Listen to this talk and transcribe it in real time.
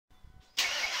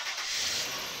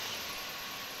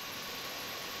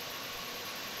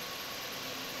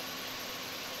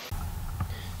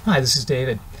Hi, this is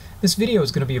David. This video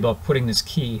is going to be about putting this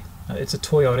key, it's a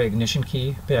Toyota ignition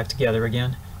key, back together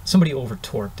again. Somebody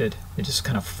over-torqued it. It just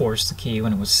kind of forced the key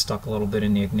when it was stuck a little bit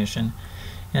in the ignition.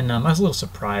 And I was a little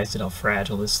surprised at how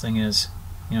fragile this thing is.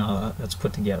 You know, that's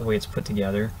put together, the way it's put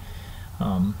together.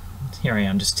 Here I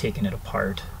am just taking it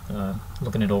apart,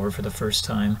 looking it over for the first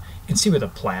time. You can see where the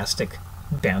plastic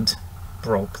bent,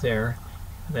 broke there,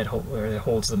 where it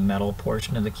holds the metal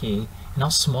portion of the key, and how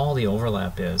small the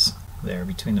overlap is there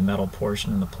between the metal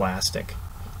portion and the plastic.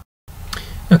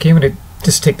 Okay, I'm going to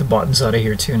just take the buttons out of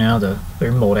here too now, the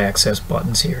remote access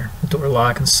buttons here, the door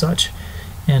lock and such.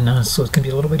 And so it's going to be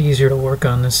a little bit easier to work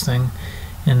on this thing.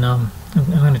 And I'm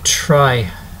going to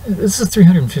try, this is a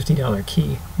 $350 key.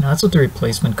 You know, that's what the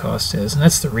replacement cost is. And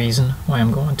that's the reason why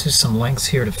I'm going to some lengths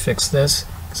here to fix this,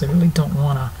 because I really don't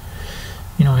want to,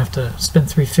 you know, have to spend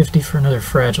 $350 for another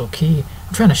fragile key.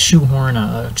 I'm trying to shoehorn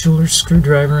a jeweler's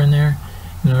screwdriver in there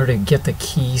in order to get the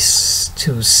keys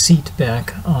to seat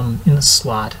back in the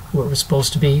slot where it was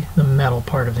supposed to be, the metal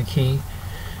part of the key.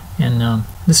 And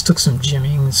this took some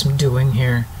jimmying, some doing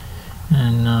here,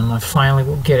 and I finally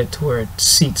will get it to where it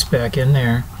seats back in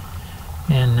there.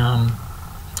 And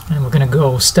we're going to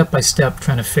go step by step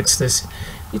trying to fix this.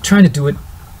 You're trying to do it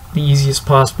the easiest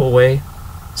possible way.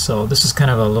 So this is kind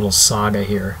of a little saga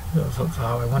here of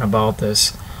how I went about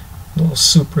this. A little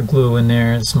super glue in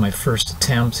there. This is my first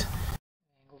attempt.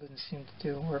 Didn't seem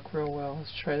to work real well.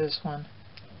 Let's try this one.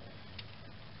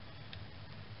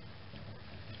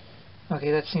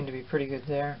 Okay, that seemed to be pretty good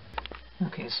there.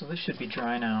 Okay, so this should be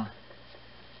dry now.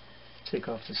 Take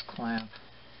off this clamp.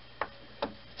 The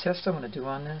test I'm going to do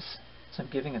on this is I'm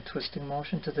giving a twisting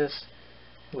motion to this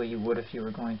the way you would if you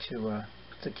were going to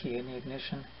put the key in the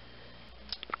ignition.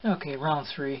 Okay, round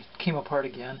 3. Came apart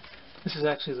again. This is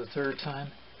actually the third time.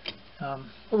 What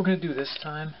we're going to do this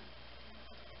time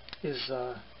is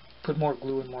put more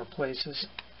glue in more places.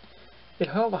 It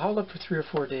held up for 3 or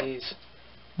 4 days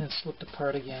and then slipped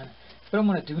apart again. What I'm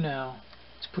going to do now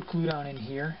is put glue down in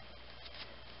here,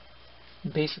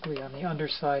 basically on the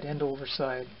underside and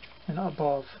overside and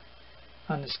above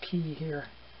on this key here,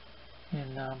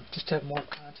 and just have more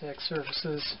contact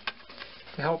surfaces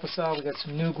to help us out. We got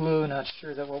some new glue. Not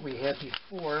sure that what we had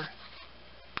before is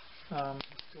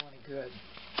still any good.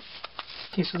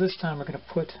 Okay, so this time we're going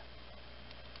to put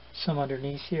some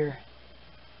underneath here.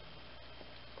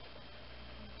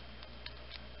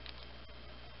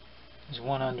 There's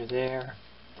one under there.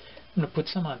 I'm going to put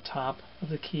some on top of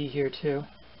the key here too.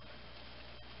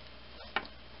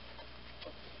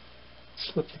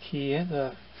 Slip the key in,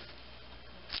 the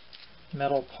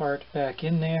metal part back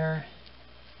in there.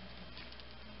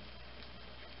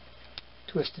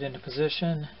 Twist it into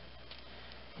position.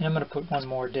 And I'm going to put one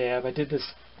more dab. I did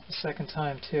this the second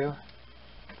time too.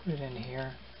 Put it in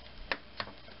here.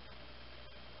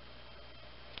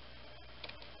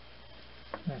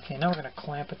 Okay, now we're going to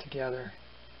clamp it together.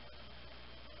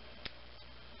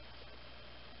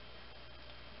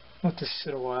 Let this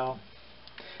sit a while.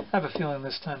 I have a feeling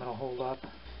this time it'll hold up.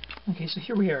 Okay, so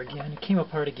here we are again. It came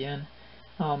apart again.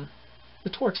 The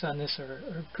torques on this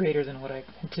are greater than what I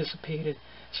anticipated.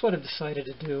 So what I've decided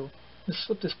to do is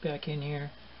slip this back in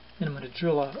here, and I'm going to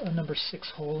drill a number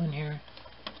 6 hole in here,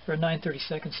 or a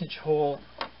 9/32 inch hole,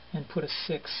 and put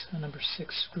a number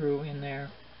 6 screw in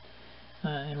there.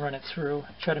 And run it through.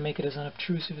 Try to make it as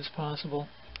unobtrusive as possible.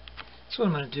 So what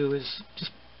I'm going to do is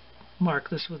just mark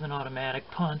this with an automatic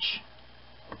punch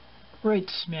right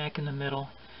smack in the middle,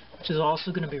 which is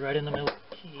also going to be right in the middle of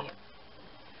the key.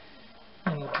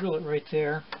 And we'll drill it right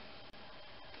there.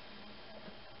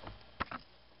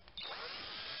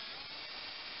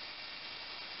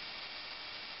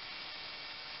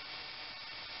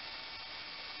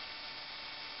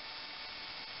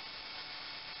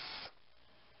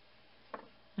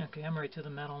 Okay, I'm right to the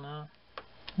metal now.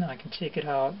 Now I can take it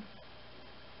out.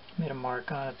 Made a mark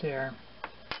on it there.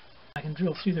 I can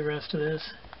drill through the rest of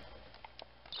this.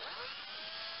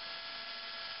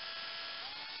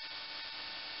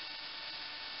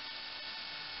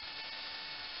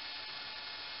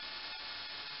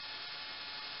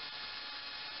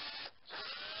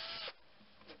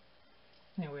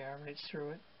 There we are, right through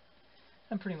it.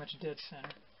 I'm pretty much dead center.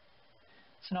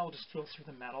 So now we'll just drill through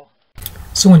the metal.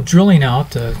 So when drilling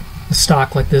out the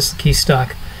stock like this, the key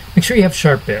stock, make sure you have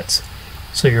sharp bits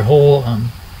so your hole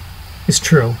is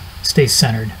true, stays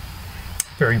centered.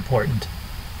 Very important.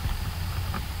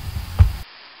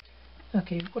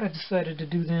 Okay, what I decided to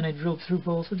do then, I drilled through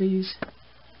both of these.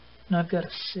 And I've got a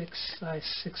size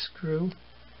 6 screw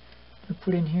to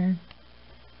put in here.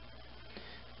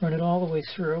 Run it all the way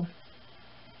through.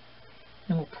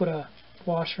 And we'll put a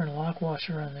washer and a lock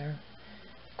washer on there.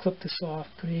 clip this off,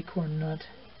 put an acorn nut,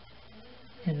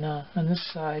 and on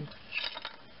this side,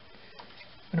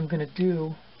 what I'm going to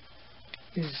do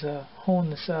is hone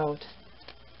this out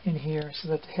in here so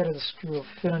that the head of the screw will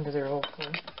fit under there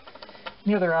hopefully.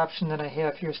 The other option that I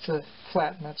have here is to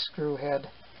flatten that screw head.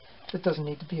 It doesn't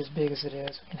need to be as big as it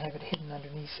is. We can have it hidden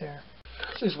underneath there.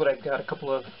 So here's what I've got, a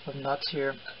couple of nuts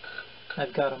here.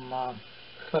 I've got them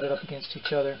butted up against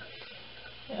each other,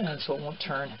 and so it won't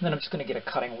turn. And then I'm just going to get a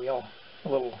cutting wheel, a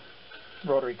little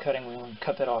rotary cutting wheel, and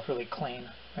cut that off really clean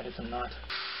right at the nut.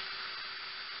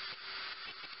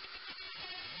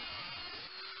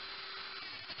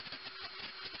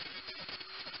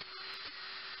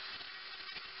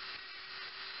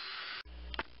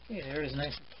 Okay, there it is,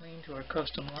 nice and clean to our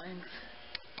custom length.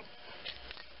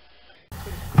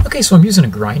 Okay, so I'm using a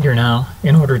grinder now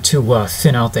in order to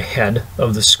thin out the head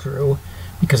of the screw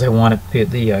because I want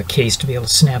the case to be able to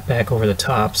snap back over the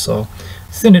top. So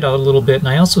thin it out a little bit, and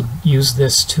I also use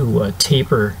this to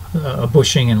taper a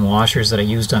bushing and washers that I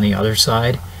used on the other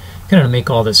side, kind of to make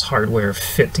all this hardware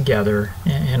fit together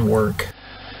and work.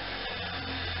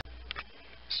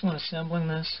 So when assembling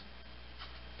this,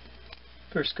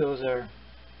 first goes our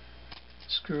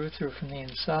screw through from the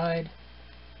inside.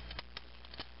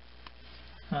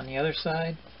 On the other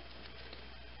side,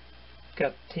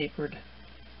 got tapered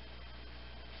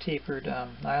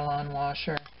nylon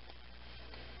washer.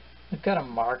 I've got them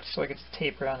marked so I get the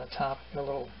taper on the top. Got a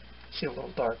little, see a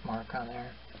little dark mark on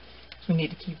there. So we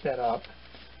need to keep that up.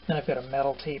 Then I've got a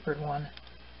metal tapered one,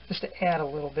 just to add a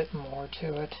little bit more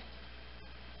to it.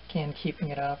 Again, keeping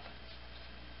it up.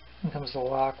 Then comes the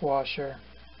lock washer.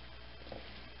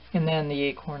 And then the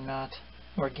acorn nut,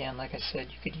 or again, like I said,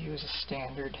 you could use a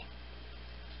standard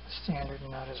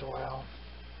nut as well.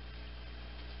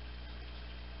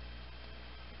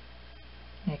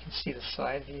 And you can see the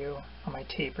side view on my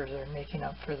tapers are making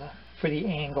up for the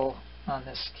angle on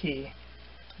this key.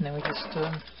 And then we just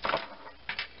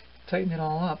tighten it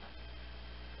all up.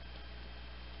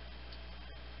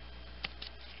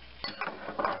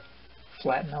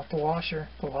 Flatten out the washer,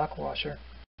 the lock washer.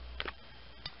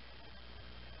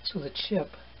 So the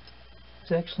chip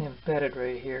is actually embedded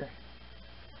right here.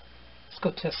 Let's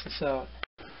go test this out.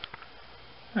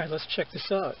 Alright, let's check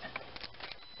this out.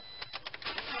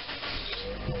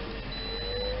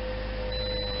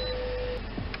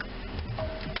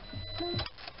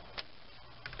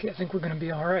 Okay, I think we're going to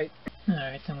be alright.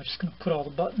 Alright, then we're just going to put all the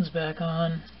buttons back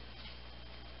on.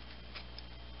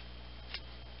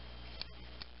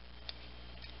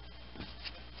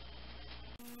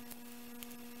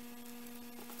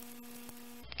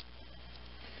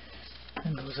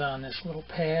 And goes on this little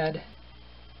pad.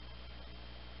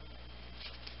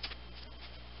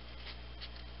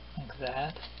 Like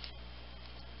that.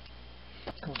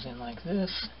 Goes in like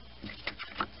this.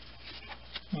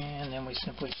 And then we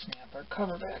simply snap our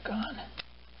cover back on.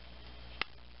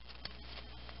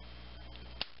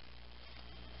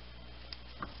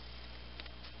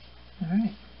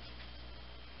 Alright.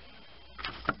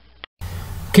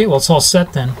 Okay, well, it's all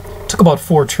set then. Took about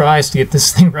 4 tries to get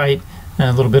this thing right.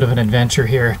 A little bit of an adventure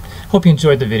here. Hope you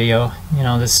enjoyed the video. You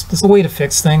know, this is a way to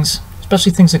fix things,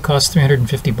 especially things that cost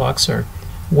 $350 are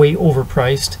way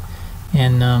overpriced,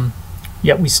 and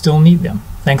yet we still need them.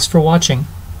 Thanks for watching.